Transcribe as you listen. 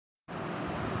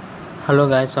Hello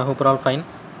guys, I hope you're all fine.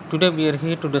 Today we are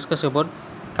here to discuss about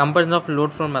comparison of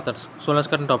load flow methods. So let's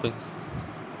get on topic.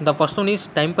 The first one is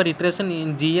time per iteration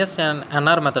in GS and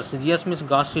NR methods. GS means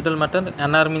Gauss Seidel method,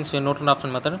 NR means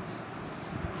Norton-Raphson method.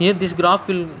 Here this graph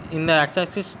will in the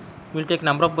x-axis will take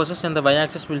number of buses and the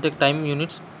y-axis will take time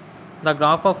units. The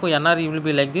graph of NR will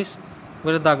be like this,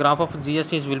 whereas the graph of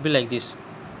GS will be like this.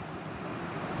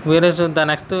 Whereas the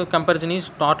next comparison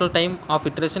is total time of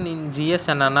iteration in GS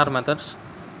and NR methods.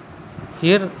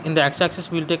 Here in the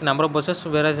x-axis we will take number of buses,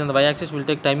 whereas in the y-axis we will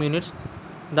take time units.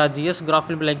 The GS graph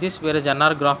will be like this, whereas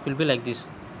NR graph will be like this.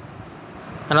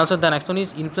 And also the next one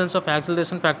is influence of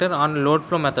acceleration factor on load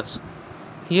flow methods.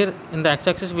 Here in the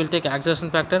x-axis we will take acceleration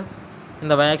factor, in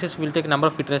the y-axis we will take number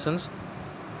of iterations,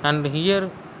 and here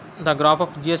the graph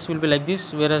of GS will be like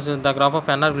this, whereas the graph of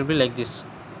NR will be like this.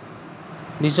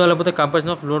 This is all about the comparison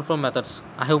of load flow methods.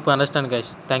 I hope you understand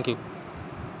guys. Thank you.